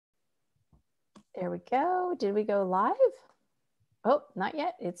There we go. Did we go live? Oh, not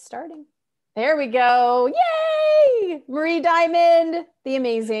yet. It's starting. There we go. Yay! Marie Diamond, the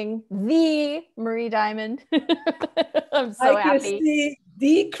amazing, the Marie Diamond. I'm so Hi, happy. Christy,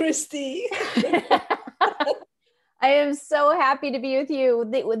 the Christy. I am so happy to be with you.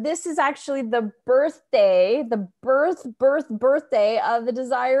 This is actually the birthday, the birthday of the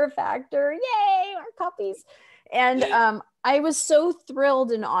Desire Factor. Yay, our puppies. And I was so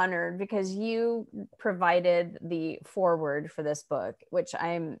thrilled and honored because you provided the foreword for this book, which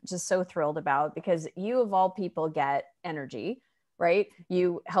I'm just so thrilled about because you, of all people, get energy, right?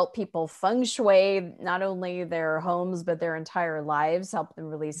 You help people feng shui, not only their homes, but their entire lives, help them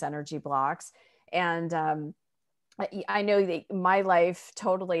release energy blocks. And I know that my life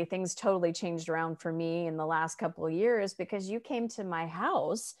things totally changed around for me in the last couple of years because you came to my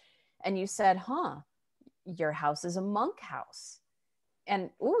house and you said, your house is a monk house.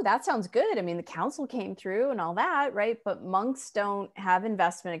 And, that sounds good. I mean, the council came through and all that, right? But monks don't have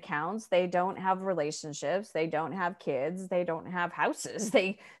investment accounts. They don't have relationships. They don't have kids. They don't have houses.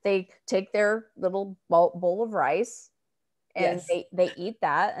 They take their little bowl of rice and Yes. they eat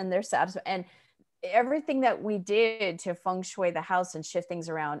that and they're satisfied. And everything that we did to feng shui the house and shift things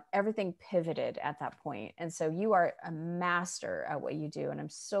around, everything pivoted at that point. And so you are a master at what you do. And I'm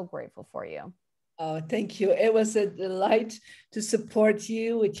so grateful for you. Oh, thank you. It was a delight to support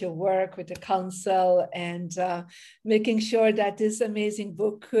you with your work, with the council, and making sure that this amazing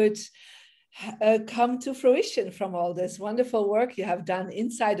book could come to fruition from all this wonderful work you have done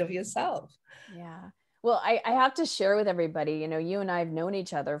inside of yourself. Yeah. Well, I have to share with everybody, you and I have known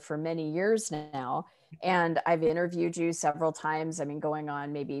each other for many years now, and I've interviewed you several times. I mean, going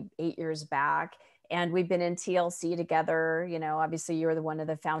on maybe 8 years back, and we've been in TLC together. Obviously you're one of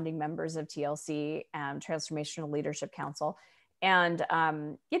the founding members of TLC, Transformational Leadership Council. And,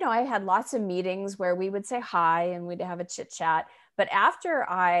 I had lots of meetings where we would say hi and we'd have a chit chat. But after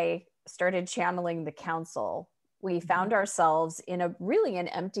I started channeling the council, we found ourselves in an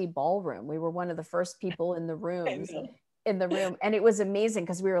empty ballroom. We were one of the first people in the room. And it was amazing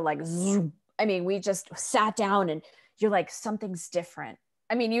because we were like, zoom. I mean, we just sat down and you're like, something's different.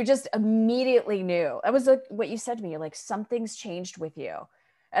 I mean, you just immediately knew. That was like what you said to me. You're like, something's changed with you.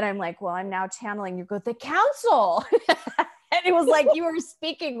 And I'm like, well, I'm now channeling. You go, the council. And it was like you were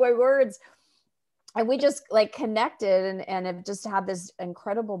speaking my words. And we just like connected and have just had this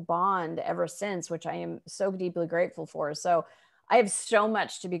incredible bond ever since, which I am so deeply grateful for. So I have so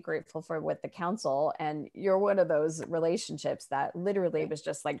much to be grateful for with the council. And you're one of those relationships that literally was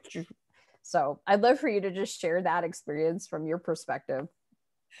just like, so I'd love for you to just share that experience from your perspective.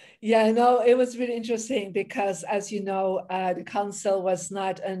 Yeah, no, it was really interesting because, as you know, the council was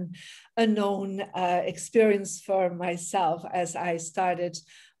not an unknown experience for myself as I started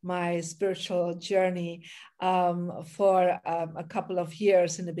my spiritual journey for a couple of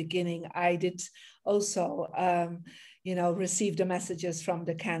years. In the beginning, I did also receive the messages from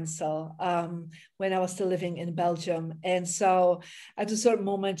the council when I was still living in Belgium. And so at a certain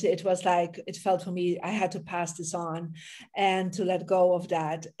moment, it was like, it felt for me, I had to pass this on and to let go of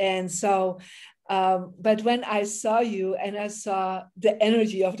that. And so, but when I saw you and I saw the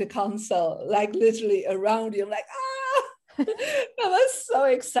energy of the council, like literally around you, I'm like, I was so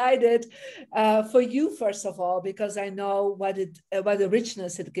excited for you, first of all, because I know what the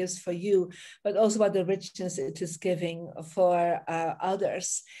richness it gives for you, but also what the richness it is giving for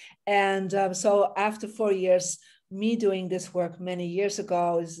others. And so after 4 years, me doing this work many years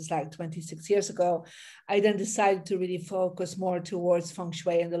ago, this is like 26 years ago, I then decided to really focus more towards feng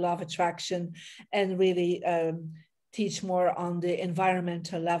shui and the law of attraction and really teach more on the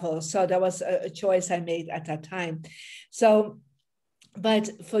environmental level. So that was a choice I made at that time. So,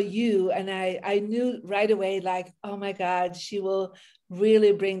 but for you, and I knew right away, like, oh my God, she will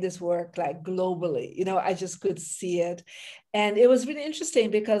really bring this work like globally. I just could see it. And it was really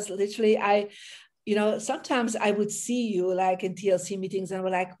interesting because literally sometimes I would see you like in TLC meetings and we're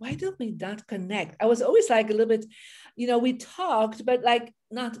like, why don't we not connect? I was always like a little bit, we talked, but like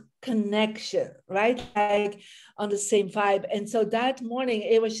not connection, right? Like on the same vibe. And so that morning,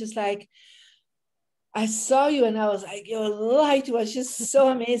 it was just like, I saw you and I was like, your light was just so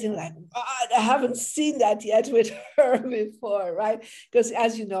amazing. Like, God, I haven't seen that yet with her before, right? Because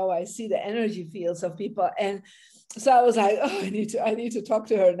as you know, I see the energy fields of people. And so I was like, oh, I need to talk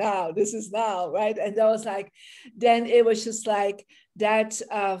to her now. This is now, right? And I was like, then it was just like that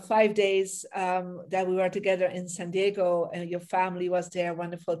 5 days that we were together in San Diego and your family was there.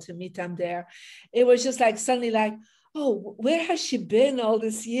 Wonderful to meet them there. It was just like suddenly like, oh, where has she been all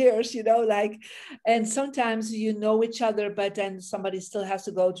these years? Like, and sometimes you know each other, but then somebody still has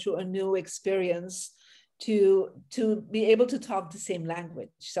to go through a new experience to be able to talk the same language.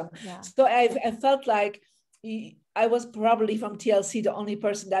 Yeah. So I felt like I was probably from TLC the only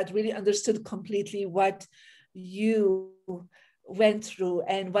person that really understood completely what you went through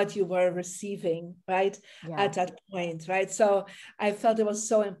and what you were receiving, right? Yeah. At that point, right? So I felt it was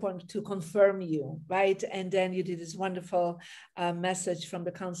so important to confirm you, right? And then you did this wonderful message from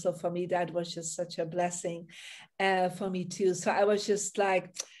the council for me that was just such a blessing for me too. So I was just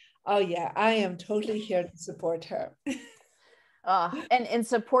like, oh yeah, I am totally here to support her. And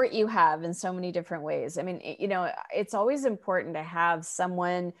support you have in so many different ways. I mean, it's always important to have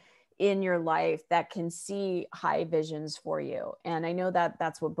someone in your life that can see high visions for you. And I know that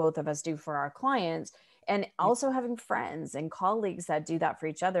that's what both of us do for our clients, and also having friends and colleagues that do that for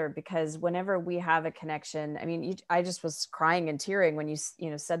each other, because whenever we have a connection, I mean, I just was crying and tearing when you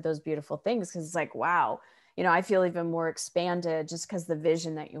said those beautiful things, because it's like, wow, I feel even more expanded just because the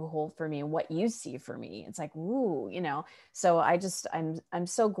vision that you hold for me and what you see for me, it's like, ooh, so I'm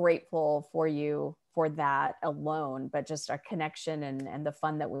so grateful for you for that alone, but just our connection and the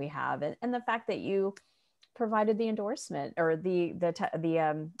fun that we have, and the fact that you provided the endorsement or the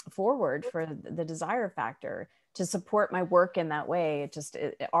forward for the desire factor to support my work in that way.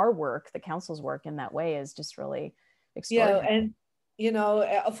 Our work, the council's work in that way, is just really extraordinary. And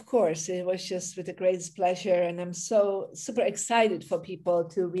of course, it was just with the greatest pleasure, and I'm so super excited for people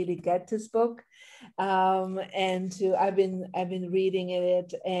to really get this book. And I've been reading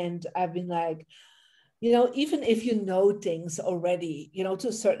it, and I've been like, even if you know things already, to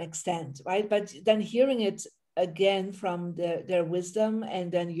a certain extent, right? But then hearing it again from their wisdom,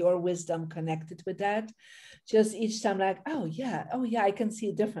 and then your wisdom connected with that, just each time like, oh yeah, I can see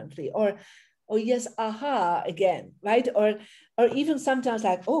it differently, or oh yes, aha, again, right? Or even sometimes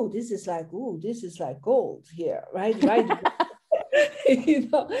like, oh, this is like gold here, right?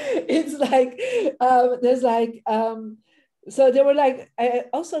 It's like there's like so they were like, I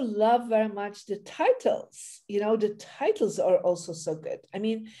also love very much the titles. The titles are also so good. I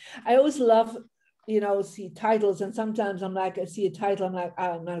mean, I always love see titles, and sometimes I'm like, I see a title, I'm like,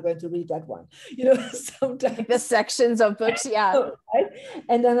 oh, I'm not going to read that one. Sometimes Like the sections of books, yeah. Right?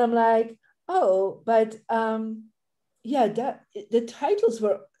 And then I'm like, oh, but yeah, that the titles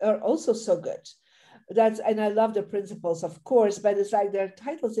are also so good. And I love the principles, of course, but it's like there are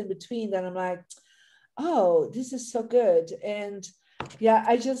titles in between that I'm like, oh, this is so good. And yeah,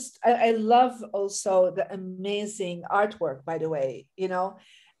 I love also the amazing artwork, by the way,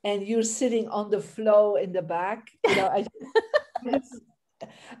 and you're sitting on the flow in the back, I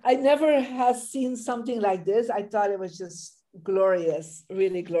never have seen something like this. I thought it was just glorious,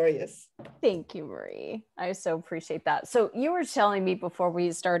 really glorious. Thank you, Marie. I so appreciate that. So you were telling me before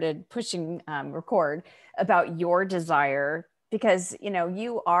we started pushing record about your desire, because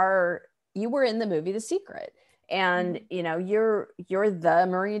you were in the movie The Secret, and you're the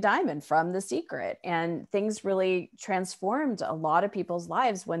Marie Diamond from The Secret, and things really transformed a lot of people's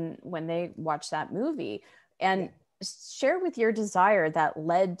lives when they watched that movie. And share with your desire that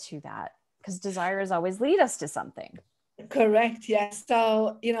led to that, because desires always lead us to something. Correct. Yes.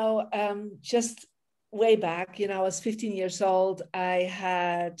 So, just way back, I was 15 years old.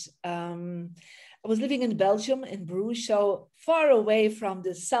 I was living in Belgium, in Bruges, so far away from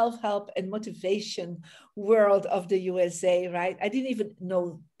the self-help and motivation world of the USA, right? I didn't even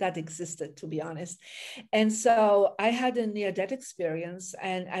know that existed, to be honest. And so I had a near-death experience,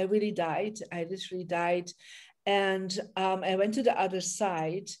 and I really died. I literally died. And I went to the other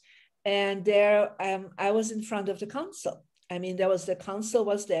side, and there I was in front of the council. I mean, the council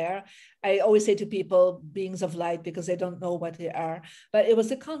was there. I always say to people, beings of light, because they don't know what they are, but it was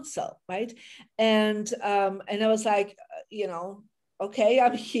the council, right? And I was like, okay,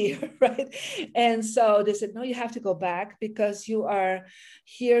 I'm here, right? And so they said, no, you have to go back, because you are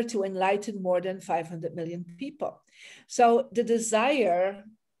here to enlighten more than 500 million people. So the desire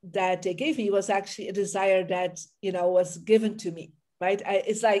that they gave me was actually a desire that, was given to me, right?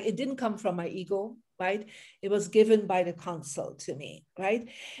 It's like, it didn't come from my ego, right? It was given by the council to me, right?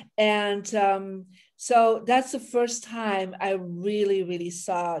 And so that's the first time I really, really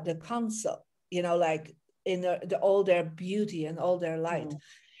saw the council, like in all their beauty and all their light. Mm.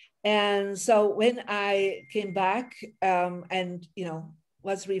 And so when I came back and,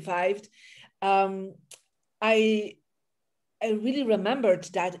 was revived, I really remembered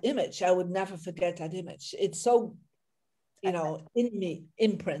that image. I would never forget that image. It's so in me,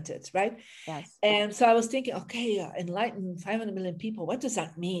 imprinted, right? Yes. And so I was thinking, okay, enlighten 500 million people. What does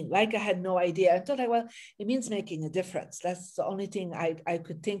that mean? Like I had no idea. I thought, like, well, it means making a difference. That's the only thing I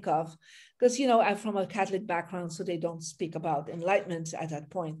could think of. Because, I'm from a Catholic background, so they don't speak about enlightenment at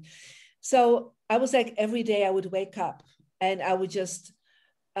that point. So I was like, every day I would wake up and I would just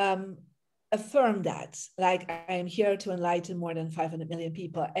affirm that, like, I am here to enlighten more than 500 million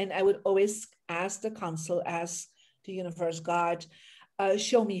people. And I would always ask the council, ask the universe, God,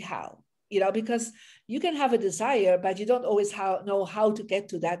 show me how. Because you can have a desire, but you don't always know how to get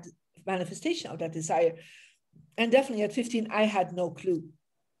to that manifestation of that desire. And definitely at 15, I had no clue.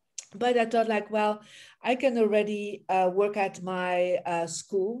 But I thought, like, well, I can already work at my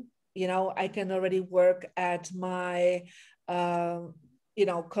school. I can already work at my,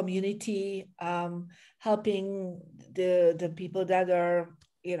 community, helping the people that are,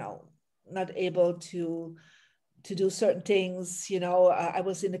 not able to do certain things. I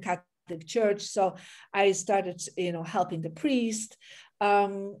was in the Catholic Church, so I started, helping the priest. I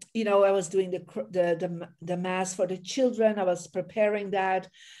was doing the mass for the children. I was preparing that.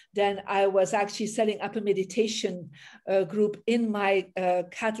 Then I was actually setting up a meditation group in my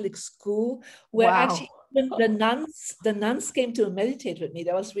Catholic school, where actually the nuns came to meditate with me.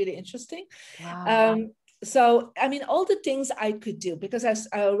 That was really interesting. Wow. So, I mean, all the things I could do, because I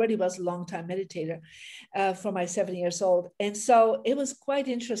already was a long-time meditator from my 7 years old. And so it was quite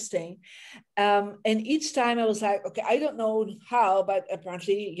interesting. And each time I was like, okay, I don't know how, but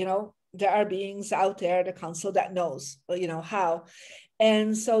apparently, there are beings out there, the council, that knows, how.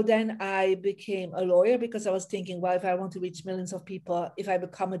 And so then I became a lawyer, because I was thinking, well, if I want to reach millions of people, if I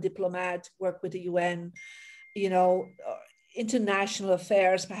become a diplomat, work with the UN, international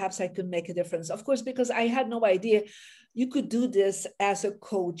affairs, perhaps I could make a difference. Of course, because I had no idea you could do this as a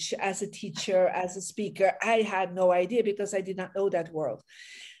coach, as a teacher, as a speaker. I had no idea, because I did not know that world.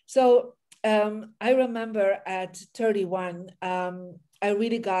 So I remember at 31, I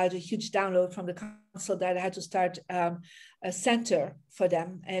really got a huge download from the council that I had to start a center for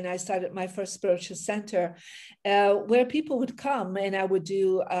them. And I started my first spiritual center where people would come, and I would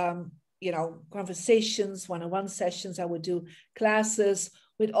do conversations, one-on-one sessions. I would do classes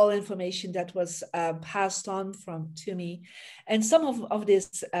with all information that was passed on to me. And some of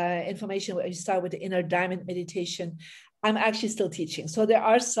this information, we start with the inner diamond meditation, I'm actually still teaching. So there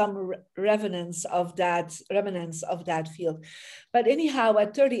are some remnants of that field. But anyhow,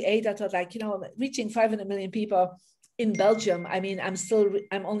 at 38, I thought, like, reaching 500 million people in Belgium, I mean, I'm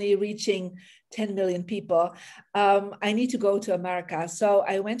only reaching 10 million people. I need to go to America. So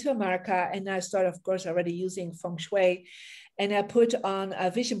I went to America, and I started, of course, already using feng shui. And I put on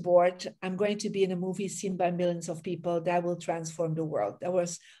a vision board, I'm going to be in a movie seen by millions of people that will transform the world. That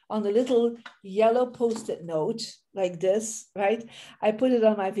was on a little yellow Post-it note like this, right? I put it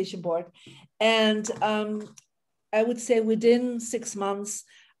on my vision board. And I would say within 6 months,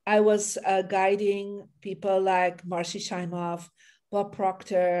 I was guiding people like Marcy Shimoff, Bob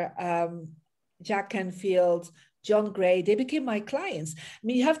Proctor, Jack Canfield, John Gray. They became my clients. I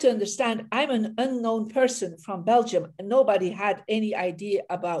mean, you have to understand, I'm an unknown person from Belgium, and nobody had any idea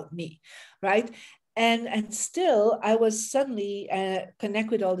about me, right? And still, I was suddenly connect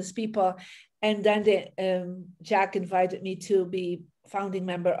with all these people. And then Jack invited me to be founding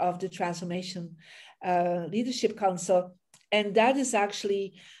member of the Transformation Leadership Council. And that is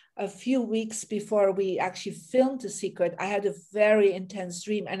actually a few weeks before we actually filmed The Secret. I had a very intense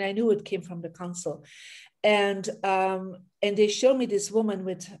dream, and I knew it came from the council. And they showed me this woman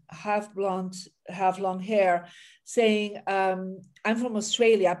with half blonde, half long hair saying, I'm from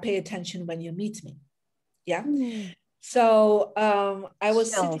Australia, pay attention when you meet me. Yeah. So I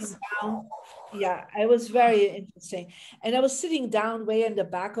was sitting down. Yeah, it was very interesting. And I was sitting down way in the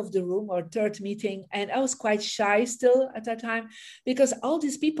back of the room, or third meeting, and I was quite shy still at that time, because all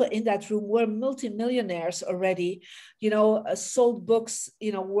these people in that room were multimillionaires already, sold books,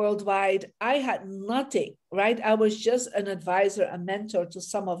 worldwide. I had nothing, right? I was just an advisor, a mentor to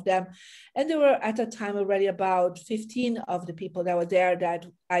some of them. And there were at that time already about 15 of the people that were there that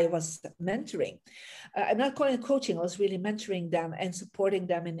I was mentoring. I'm not calling it coaching, I was really mentoring them and supporting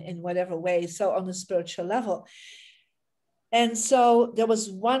them in whatever way. So on a spiritual level. And so there was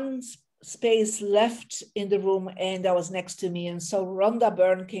one space left in the room, and that was next to me. And so Rhonda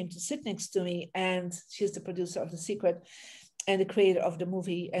Byrne came to sit next to me, and she's the producer of The Secret and the creator of the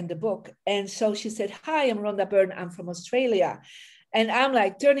movie and the book. And so she said, "Hi, I'm Rhonda Byrne. I'm from Australia." And I'm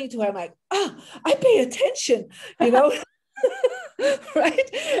like turning to her, I'm like, I pay attention, right? And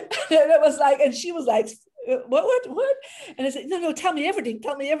it was like, and she was like, what? And I said, no, tell me everything.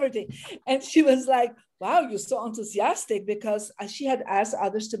 And she was like, wow, you're so enthusiastic, because she had asked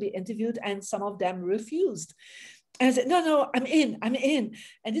others to be interviewed and some of them refused. And I said, no, I'm in.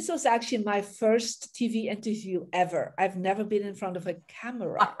 And this was actually my first TV interview ever. I've never been in front of a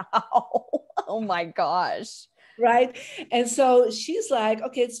camera. Wow. Oh my gosh. Right. And so she's like,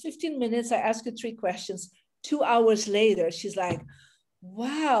 okay, it's 15 minutes. I ask you 3 questions. 2 hours later, she's like,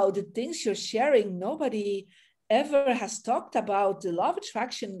 wow, the things you're sharing, nobody ever has talked about the law of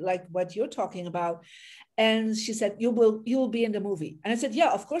attraction like what you're talking about. And she said, you will be in the movie. And I said,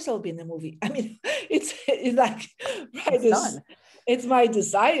 yeah, of course I'll be in the movie. I mean, it's like, right, it's my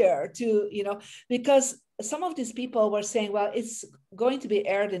desire to, because some of these people were saying, well, it's going to be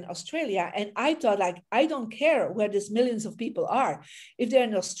aired in Australia. And I thought, like, I don't care where these millions of people are. If they're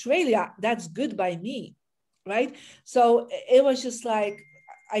in Australia, that's good by me, right? So it was just like,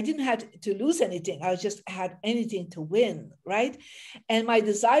 I didn't have to lose anything. I just had anything to win, right? And my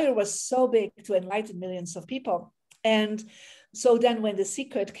desire was so big to enlighten millions of people. And so then when The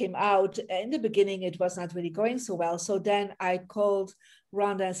Secret came out, in the beginning, it was not really going so well. So then I called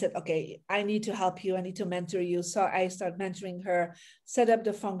Rhonda and said, okay, I need to help you. I need to mentor you. So I started mentoring her, set up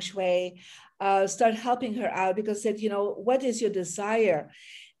the feng shui, start helping her out, because I said, what is your desire?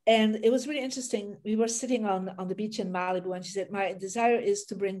 And it was really interesting. We were sitting on the beach in Malibu, and she said, my desire is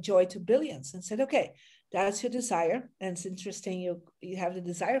to bring joy to billions. And I said, okay, that's your desire. And it's interesting, you have the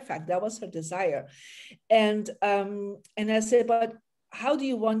desire fact. That was her desire. And I said, but how do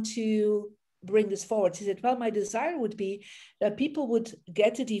you want to bring this forward? She said, well, my desire would be that people would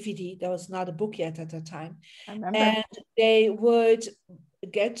get a DVD. There was not a book yet at that time. I remember. And they would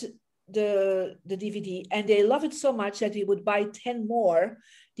get the DVD, and they love it so much that they would buy 10 more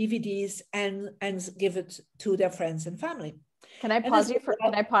DVDs and give it to their friends and family. Can I pause you for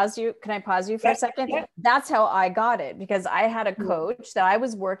a second? Yeah. That's how I got it, because I had a coach that I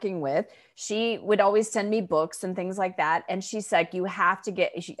was working with. She would always send me books and things like that. And she's like, you have to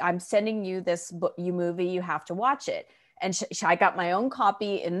I'm sending you this book, movie, you have to watch it. And I got my own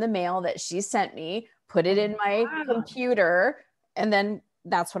copy in the mail that she sent me, put it in my computer. And then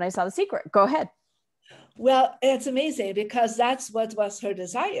that's when I saw The Secret. Go ahead. Well, it's amazing, because that's what was her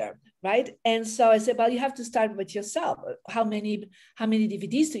desire, right? And so I said, well, you have to start with yourself. How many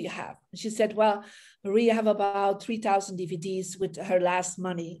DVDs do you have? And she said, well, Maria have about 3,000 DVDs with her last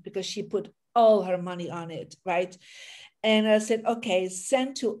money, because she put all her money on it, right? And I said, okay,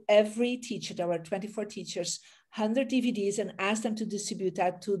 send to every teacher, there were 24 teachers, 100 DVDs, and ask them to distribute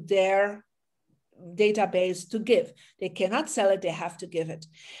that to their database to give. They cannot sell it, they have to give it.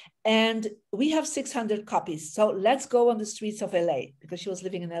 And we have 600 copies. So let's go on the streets of LA, because she was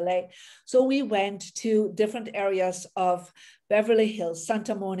living in LA. So we went to different areas of Beverly Hills,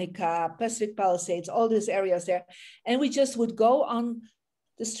 Santa Monica, Pacific Palisades, all these areas there. And we just would go on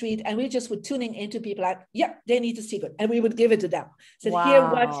the street, and we just would tuning into people like, yeah, they need The Secret. And we would give it to them. Said,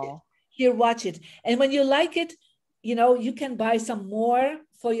 wow. Here, watch it. And when you like it, you can buy some more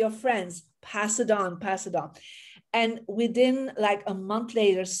for your friends. Pass it on. And within like a month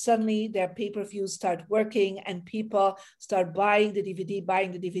later, suddenly their pay-per-views start working, and people start buying the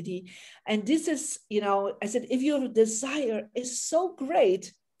DVD. And this is, I said, if your desire is so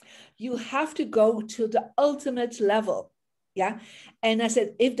great, you have to go to the ultimate level. Yeah. And I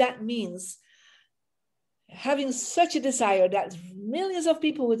said, if that means having such a desire that millions of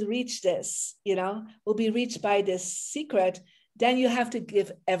people would reach this, will be reached by this secret, then you have to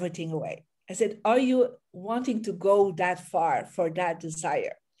give everything away. I said, are you wanting to go that far for that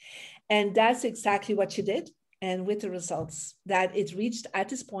desire? And that's exactly what she did. And with the results that it reached at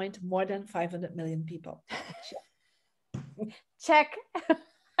this point, more than 500 million people. Check.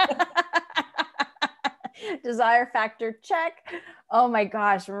 Desire factor, check. Oh my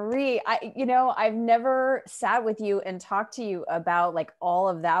gosh, Marie, I've never sat with you and talked to you about like all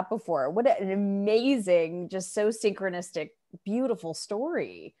of that before. What an amazing, just so synchronistic, beautiful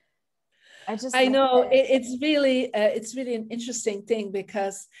story. I know it's really an interesting thing,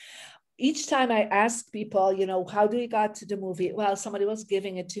 because each time I ask people, how do you got to the movie? Well, somebody was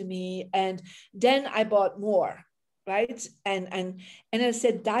giving it to me, and then I bought more, right? And I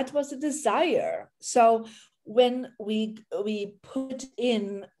said that was a desire. So when we put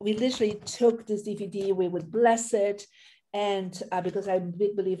in, we literally took this DVD, we would bless it, and because I'm a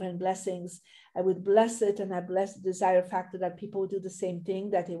big believer in blessings, I would bless it, and I bless the desire factor that people would do the same thing,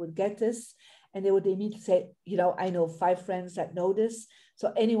 that they would get this, and they would immediately say, I know 5 friends that know this.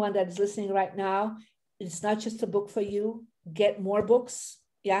 So anyone that is listening right now, it's not just a book for you. Get more books,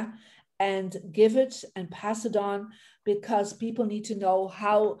 yeah, and give it and pass it on, because people need to know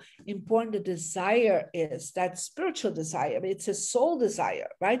how important the desire is, that spiritual desire. It's a soul desire,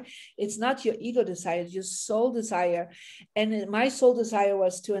 right? It's not your ego desire, it's your soul desire. And my soul desire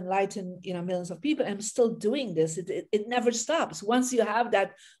was to enlighten, millions of people. I'm still doing this. It never stops. Once you have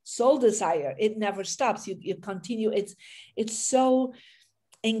that soul desire, it never stops. You continue. It's so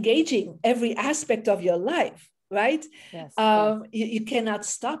engaging every aspect of your life, right? Yes. You cannot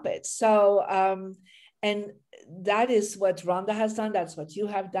stop it. So, and that is what Rhonda has done. That's what you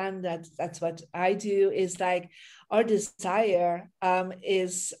have done. That's what I do. Is like our desire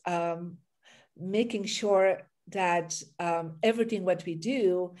is making sure that everything what we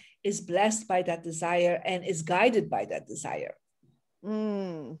do is blessed by that desire and is guided by that desire.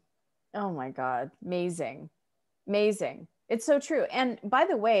 Oh my God. Amazing. Amazing. It's so true. And by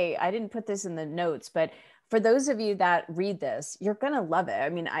the way, I didn't put this in the notes, but for those of you that read this, you're going to love it. I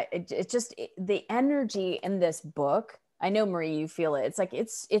mean, the energy in this book, I know, Marie, you feel it. It's like,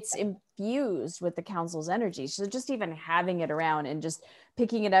 it's infused with the council's energy. So just even having it around and just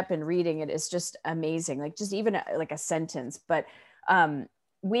picking it up and reading it is just amazing. Like just even like a sentence, but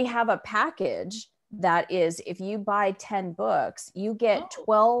we have a package that is, if you buy 10 books, you get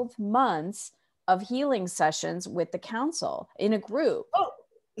 12 months of healing sessions with the council in a group. Oh,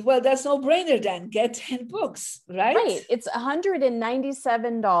 well, that's no brainer then. Get 10 books, right? Right. It's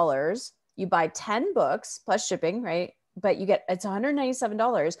 $197. You buy 10 books plus shipping, right? But it's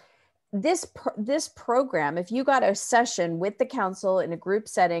 $197. This program, if you got a session with the council in a group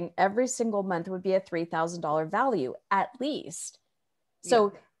setting every single month, would be a $3,000 value at least.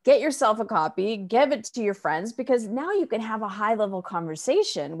 So get yourself a copy, give it to your friends, because now you can have a high level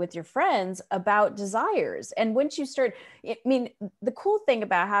conversation with your friends about desires. And once you start, I mean, the cool thing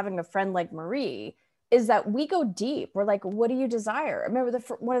about having a friend like Marie is that we go deep. We're like, what do you desire? I remember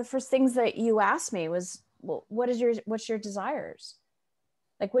one of the first things that you asked me was, well, what's your desires?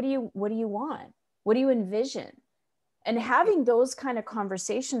 Like, what do you want? What do you envision? And having those kind of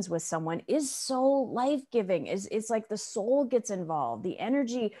conversations with someone is so life-giving. It's like the soul gets involved. The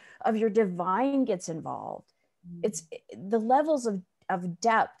energy of your divine gets involved. It's the levels of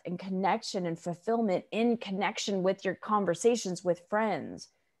depth and connection and fulfillment in connection with your conversations with friends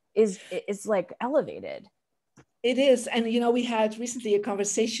is like elevated. It is. And, we had recently a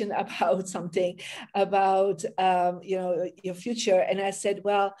conversation about something about, your future. And I said,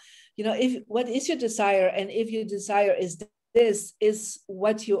 well, what is your desire? And if your desire is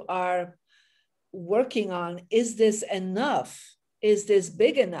what you are working on, is this enough? Is this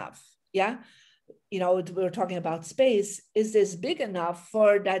big enough? Yeah. We're talking about space. Is this big enough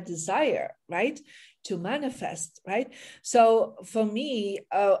for that desire, right? To manifest, right? So for me,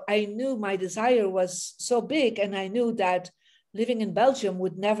 I knew my desire was so big, and I knew that living in Belgium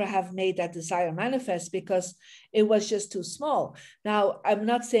would never have made that desire manifest because it was just too small. Now, I'm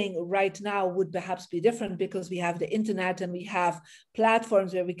not saying right now would perhaps be different because we have the internet and we have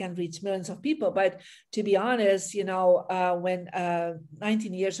platforms where we can reach millions of people. But to be honest, when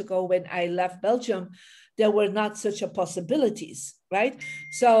 19 years ago, when I left Belgium, there were not such a possibilities, right?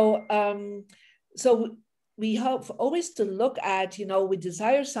 So we have always to look at, we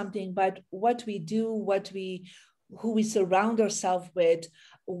desire something, but what we do, who we surround ourselves with,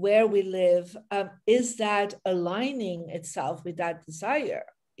 where we live, is that aligning itself with that desire?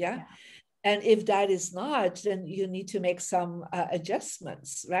 Yeah. And if that is not, then you need to make some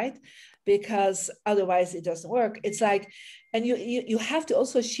adjustments, right? Because otherwise it doesn't work. It's like, and you have to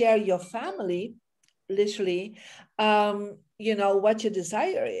also share your family, literally, what your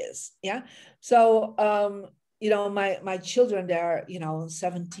desire is. Yeah. So, my children, they're,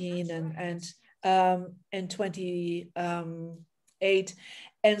 17 and 28.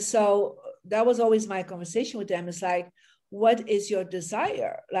 And so that was always my conversation with them. It's like, what is your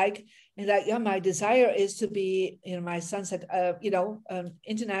desire? My desire is to be, my son said,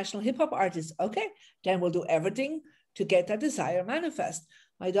 international hip hop artist. Okay, then we'll do everything to get that desire manifest.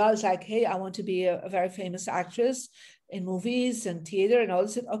 My daughter's like, hey, I want to be a very famous actress in movies and theater and all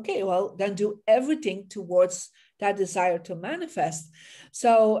this. Okay, well, then do everything towards that desire to manifest.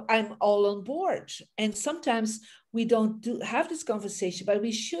 So I'm all on board. And sometimes we don't have this conversation, but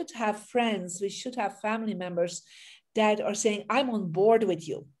we should have friends, we should have family members that are saying, I'm on board with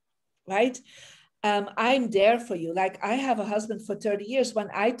you, right? I'm there for you. Like, I have a husband for 30 years. When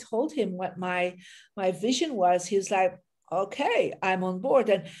I told him what my vision was, he was like, okay, I'm on board.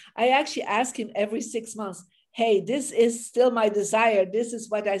 And I actually ask him every 6 months, hey, this is still my desire. This is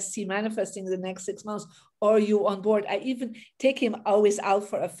what I see manifesting in the next 6 months. Or you on board? I even take him always out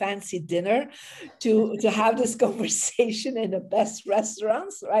for a fancy dinner to have this conversation in the best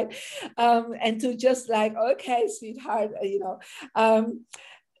restaurants, right? And to just like, okay, sweetheart,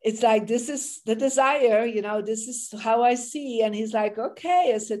 it's like, this is the desire, this is how I see. And he's like,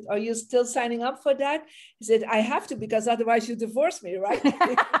 okay. I said, are you still signing up for that? He said, I have to, because otherwise you divorce me, right?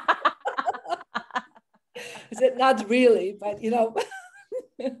 I said, not really, but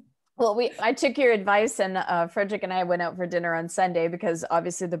Well, I took your advice, and Frederick and I went out for dinner on Sunday because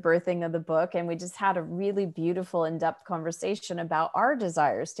obviously the birthing of the book, and we just had a really beautiful, in-depth conversation about our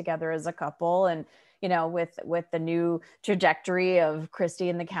desires together as a couple, and with the new trajectory of Christy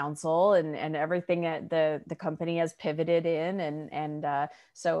and the Council, and everything that the company has pivoted in, and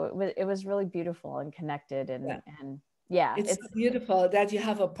so it was really beautiful and connected, and yeah, it's so beautiful that you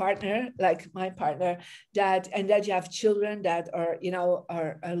have a partner like my partner, and that you have children that are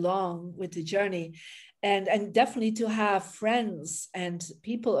along with the journey, and definitely to have friends and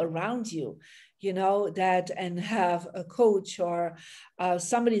people around you, that, and have a coach or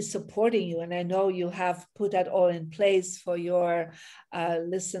somebody supporting you. And I know you have put that all in place for your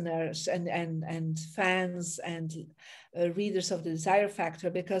listeners and fans and readers of the Desire Factor,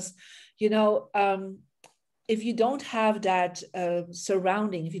 because if you don't have that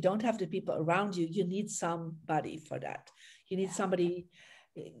surrounding, if you don't have the people around you, you need somebody for that. You need somebody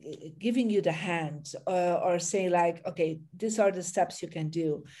giving you the hand, or saying like, okay, these are the steps you can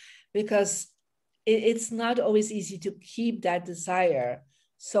do, because it's not always easy to keep that desire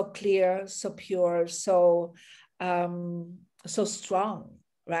so clear, so pure, so strong,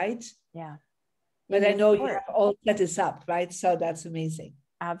 right? Yeah. But I know you have all set this up, right? So that's amazing.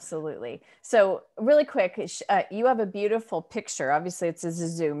 Absolutely. So really quick, you have a beautiful picture. Obviously it's a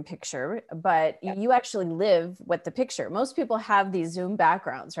Zoom picture, but you actually live with the picture. Most people have these Zoom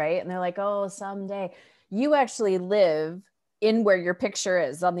backgrounds, right? And they're like, oh, someday. You actually live in where your picture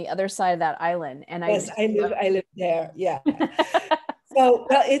is, on the other side of that island. And yes, I live there. Yeah. So,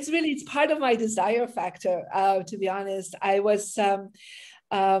 well, it's part of my desire factor, to be honest. I was,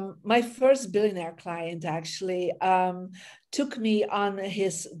 my first billionaire client actually took me on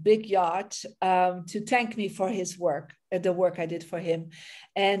his big yacht to thank me for his work, the work I did for him.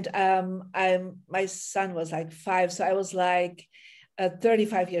 And my son was like 5, so I was like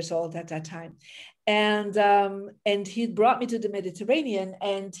 35 years old at that time. And he brought me to the Mediterranean,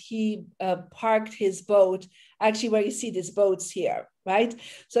 and he parked his boat actually where you see these boats here, right?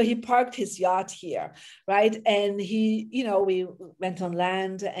 So he parked his yacht here, right? And we went on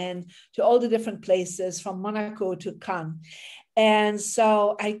land and to all the different places from Monaco to Cannes. And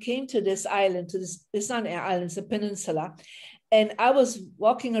so I came to this island, it's not an island, it's a peninsula. And I was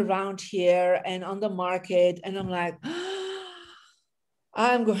walking around here and on the market, and I'm like,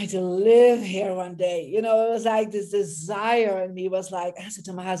 I'm going to live here one day. It was like this desire in me was like, I said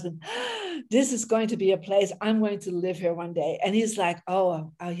to my husband, this is going to be a place I'm going to live here one day. And he's like,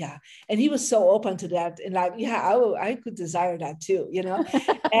 oh yeah. And he was so open to that. And like, yeah, I could desire that too,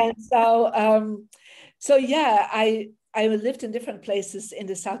 And so yeah, I lived in different places in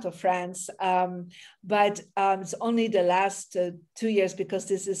the south of France, but it's only the last 2 years, because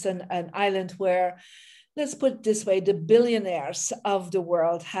this is an island where, let's put it this way, the billionaires of the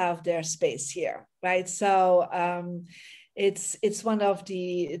world have their space here, right? So it's one of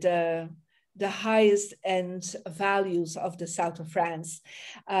the highest end values of the south of France,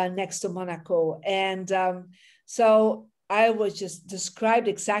 next to Monaco. And so I was just described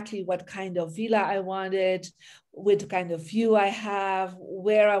exactly what kind of villa I wanted, with the kind of view I have,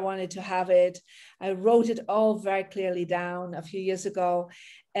 where I wanted to have it. I wrote it all very clearly down a few years ago.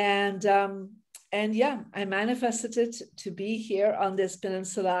 And yeah, I manifested it to be here on this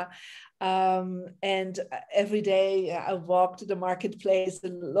peninsula. And every day I walk to the marketplace, the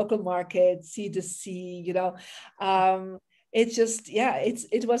local market, see the sea, it just,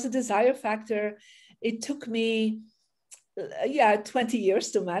 it was a desire factor. It took me 20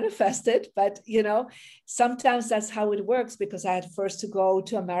 years to manifest it, but sometimes that's how it works, because I had first to go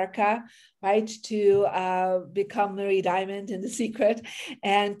to America, right, to become Marie Diamond in The Secret,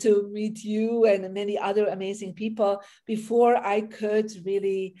 and to meet you and many other amazing people before I could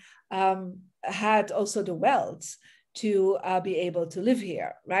really had also the wealth to be able to live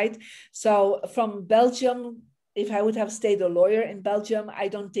here, right? So from Belgium, if I would have stayed a lawyer in Belgium, I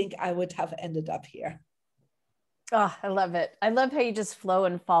don't think I would have ended up here. Oh, I love it. I love how you just flow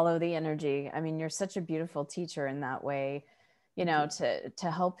and follow the energy. I mean, you're such a beautiful teacher in that way. you know,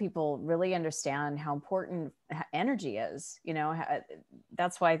 to help people really understand how important energy is, you know.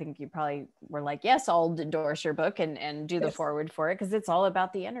 That's why I think you probably were like, yes, I'll endorse your book and do the Yes. forward for it, because it's all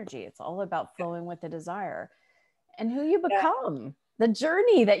about the energy. It's all about flowing with the desire and who you become, the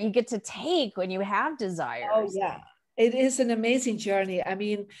journey that you get to take when you have desires. Oh, yeah. It is an amazing journey. I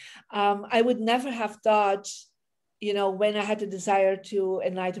mean, I would never have thought, you know, when I had the desire to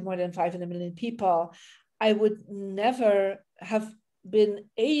enlighten more than 500 million people, I would never have been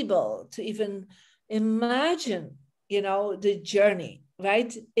able to even imagine, you know, the journey,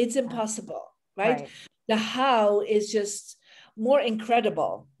 right? It's impossible, right? The how is just more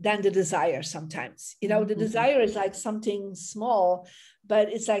incredible than the desire sometimes. You know, the desire is like something small, but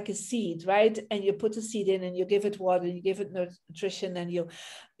it's like a seed, right? And you put the seed in and you give it water, you give it nutrition, and you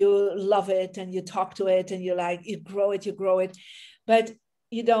love it and you talk to it and you grow it. But,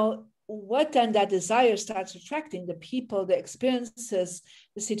 you know, what then that desire starts attracting? The people, the experiences,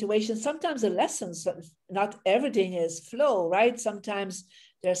 the situations, sometimes the lessons. Not everything is flow, right? Sometimes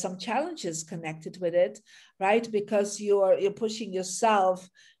there are some challenges connected with it, right? Because you're pushing yourself,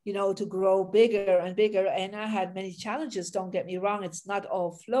 you know, to grow bigger and bigger. And I had many challenges, don't get me wrong, it's not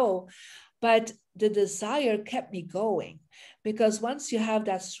all flow, but the desire kept me going. Because once you have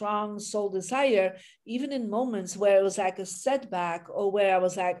that strong soul desire, even in moments where it was like a setback or where I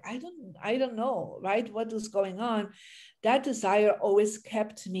was like, I don't know, right? What is going on? That desire always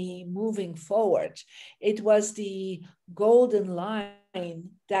kept me moving forward. It was the golden line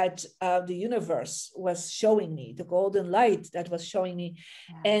that the universe was showing me, the golden light that was showing me.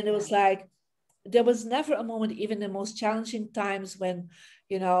 And it was like, there was never a moment, even in the most challenging times when,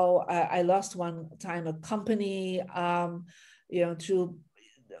 you know, I lost one time a company, you know, through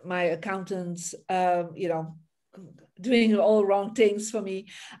my accountants, you know, doing all wrong things for me.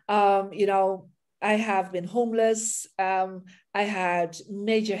 You know, I have been homeless. I had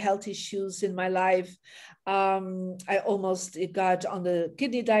major health issues in my life. I almost got on the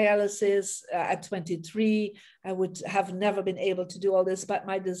kidney dialysis at 23. I would have never been able to do all this, but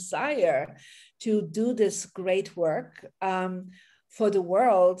my desire to do this great work for the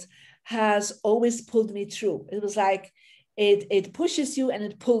world has always pulled me through. It was like it pushes you and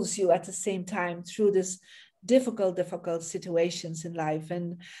it pulls you at the same time through this difficult situations in life.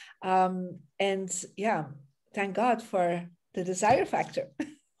 And yeah, thank God for the desire factor.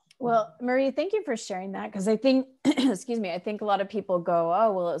 Well, Marie, thank you for sharing that, because I think, excuse me, I think a lot of people go,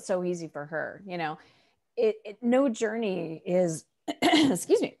 oh, well, it's so easy for her. You know, no journey is,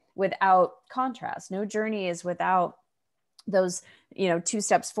 excuse me, without contrast. No journey is without those, you know, 2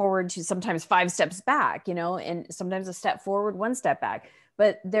 steps forward to sometimes 5 steps back, you know, and sometimes a step forward, 1 step back.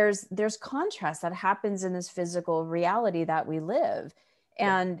 But there's contrast that happens in this physical reality that we live.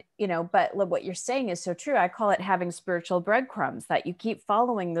 And, you know, but what you're saying is so true. I call it having spiritual breadcrumbs, that you keep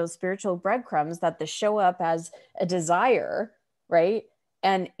following those spiritual breadcrumbs that show up as a desire, right?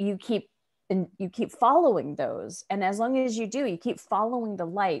 And you keep following those. And as long as you do, you keep following the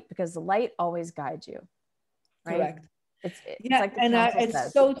light, because the light always guides you, right? Correct. It's yeah, like the and council it's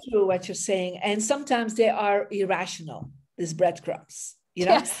says. so true what you're saying. And sometimes they are irrational, these breadcrumbs, you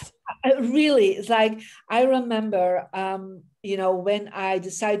know. Yes. Really, it's like, I remember, you know, when I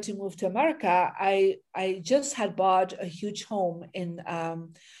decided to move to America, I just had bought a huge home in,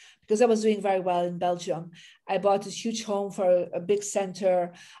 because I was doing very well in Belgium. I bought this huge home for a big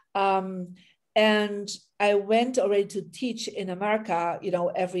center. And I went already to teach in America, you know,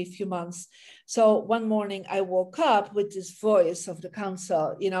 every few months. So one morning I woke up with this voice of the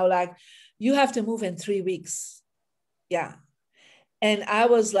council, you know, like, you have to move in 3 weeks. Yeah. And I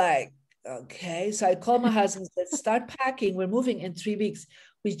was like, okay. So I called my husband and said, start packing. We're moving in 3 weeks.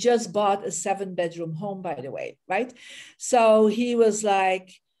 We just bought a 7-bedroom home, by the way, right? So he was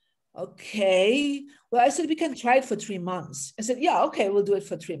like, okay. Well, I said, we can try it for 3 months. I said, yeah, okay, we'll do it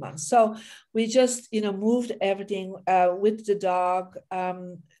for 3 months. So we just, you know, moved everything with the dog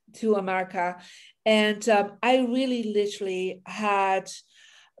to America. And I really literally had,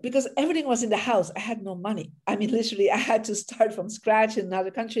 because everything was in the house, I had no money. I mean, literally, I had to start from scratch in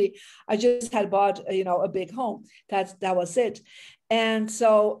another country. I just had bought, you know, a big home. That was it. And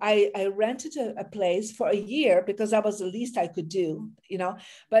so I rented a place for a year, because that was the least I could do, you know,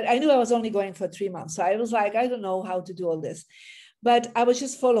 but I knew I was only going for 3 months. So I was like, I don't know how to do all this, but I was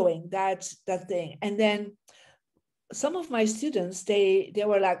just following that thing. And then some of my students, they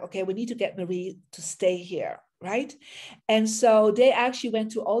were like, okay, we need to get Marie to stay here, right? And so they actually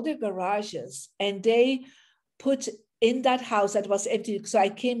went to all their garages and they put in that house that was empty. So I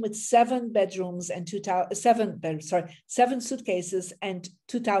came with 7 bedrooms and 7 suitcases and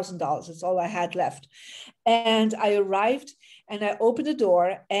 $2,000. That's all I had left. And I arrived and I opened the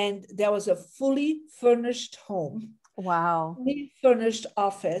door, and there was a fully furnished home. Wow. Fully furnished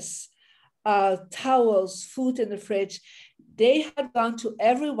office, towels, food in the fridge. They had gone to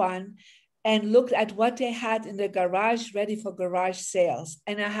everyone and looked at what they had in the garage ready for garage sales.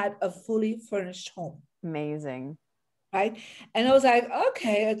 And I had a fully furnished home. Amazing. Right. And I was like,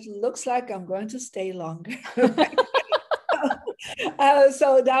 okay, it looks like I'm going to stay longer.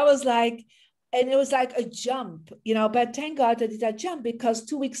 So that was like, and it was like a jump, but thank God I did that jump, because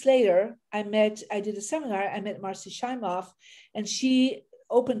 2 weeks later, I did a seminar, I met Marcy Scheimoff, and she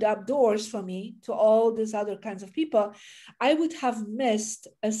opened up doors for me to all these other kinds of people. I would have missed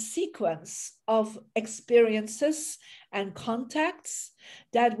a sequence of experiences and contacts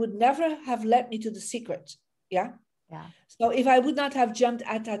that would never have led me to the secret. Yeah. Yeah. So if I would not have jumped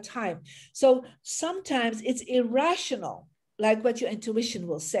at that time. So sometimes it's irrational, like what your intuition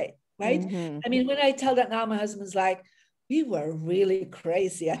will say, right? Mm-hmm. I mean, when I tell that now, my husband's like, we were really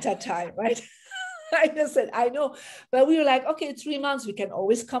crazy at that time, right? I just said, I know, but we were like, okay, 3 months, we can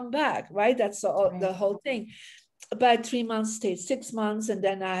always come back, right? That's the whole thing. But 3 months stayed 6 months, and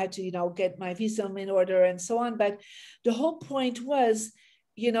then I had to, get my visa in order and so on. But the whole point was,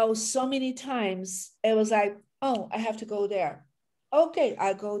 so many times it was like, oh, I have to go there. Okay,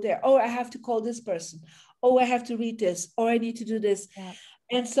 I'll go there. Oh, I have to call this person. Oh, I have to read this, or I need to do this. Yeah.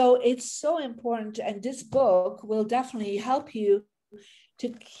 And so it's so important. And this book will definitely help you to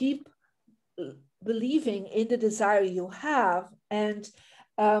keep believing in the desire you have. And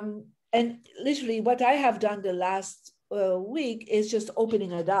literally what I have done the last week is just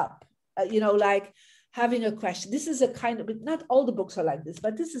opening it up, like having a question. This is a kind of, not all the books are like this,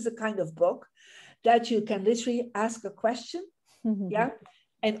 but this is a kind of book that you can literally ask a question, yeah,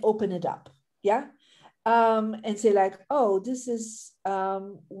 and open it up, yeah, and say like, oh, this is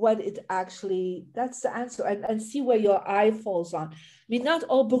what it actually, that's the answer, and see where your eye falls on. I mean, not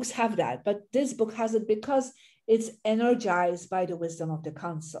all books have that, but this book has it because it's energized by the wisdom of the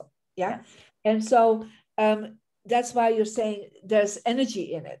council, yeah, and so that's why you're saying there's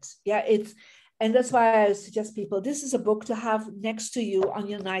energy in it, yeah, and that's why I suggest people, this is a book to have next to you on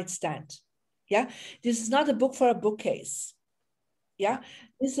your nightstand. Yeah, this is not a book for a bookcase. Yeah,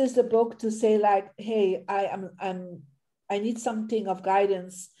 this is the book to say like, hey, I need something of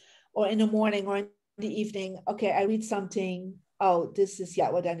guidance, or in the morning or in the evening. Okay, I read something. Oh, this is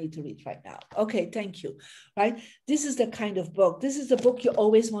what I need to read right now. Okay, thank you. Right. This is the kind of book. This is the book you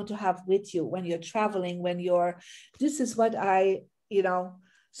always want to have with you when you're traveling, this is what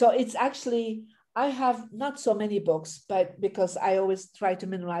so it's actually, I have not so many books, but because I always try to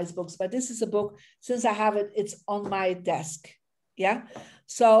minimize books, but this is a book, since I have it, it's on my desk. Yeah.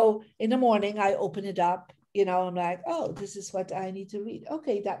 So in the morning, I open it up, I'm like, oh, this is what I need to read.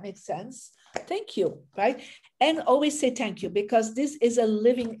 Okay, that makes sense. Thank you. Right. And always say thank you, because this is a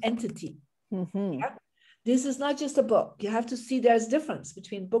living entity. Mm-hmm. Yeah? This is not just a book. You have to see there's difference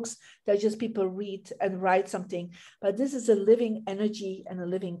between books that just people read and write something, but this is a living energy and a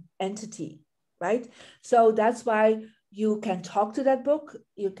living entity. Right. So that's why you can talk to that book.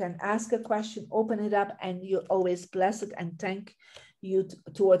 You can ask a question, open it up, and you always bless it and thank you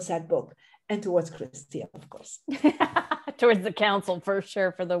towards that book and towards Christy, of course. Towards the council, for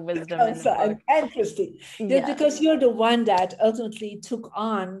sure, for the wisdom in the book. And Christy, because you're the one that ultimately took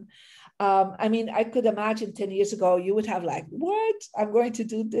on. I mean, I could imagine 10 years ago, you would have like, what? I'm going to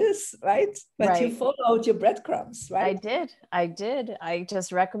do this, right? But you followed your breadcrumbs, right? I did. I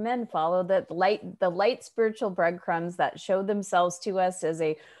just recommend follow the light spiritual breadcrumbs that show themselves to us as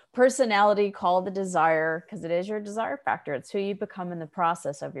a personality called the desire, because it is your desire factor. It's who you become in the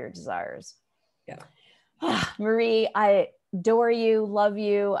process of your desires. Yeah. Marie, I adore you, love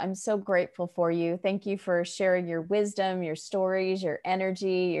you. I'm so grateful for you. Thank you for sharing your wisdom, your stories, your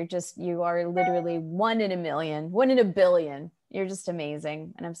energy. You are literally 1 in a million, 1 in a billion. You're just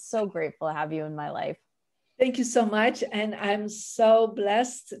amazing. And I'm so grateful to have you in my life. Thank you so much. And I'm so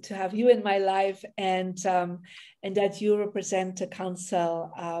blessed to have you in my life, and that you represent the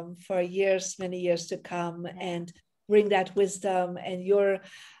council for years, many years to come, and bring that wisdom and your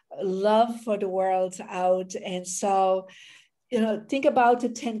love for the world out. And so, think about the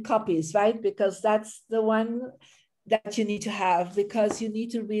 10 copies, right? Because that's the one that you need to have, because you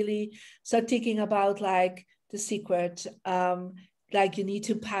need to really start thinking about like the secret, like you need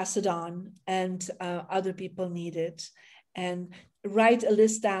to pass it on, and other people need it. And write a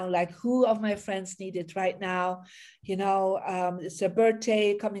list down, like who of my friends need it right now, it's their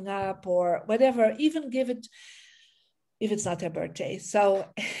birthday coming up or whatever, even give it if it's not their birthday. So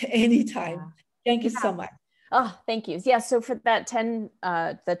anytime. Thank you so much. Oh, thank you. Yeah. So for that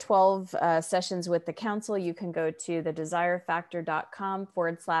the 12 sessions with the council, you can go to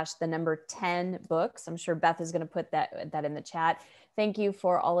thedesirefactor.com/10 books. I'm sure Beth is going to put that in the chat. Thank you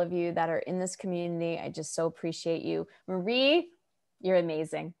for all of you that are in this community. I just so appreciate you. Marie, you're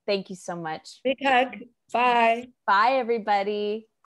amazing. Thank you so much. Big hug. Bye. Bye, everybody.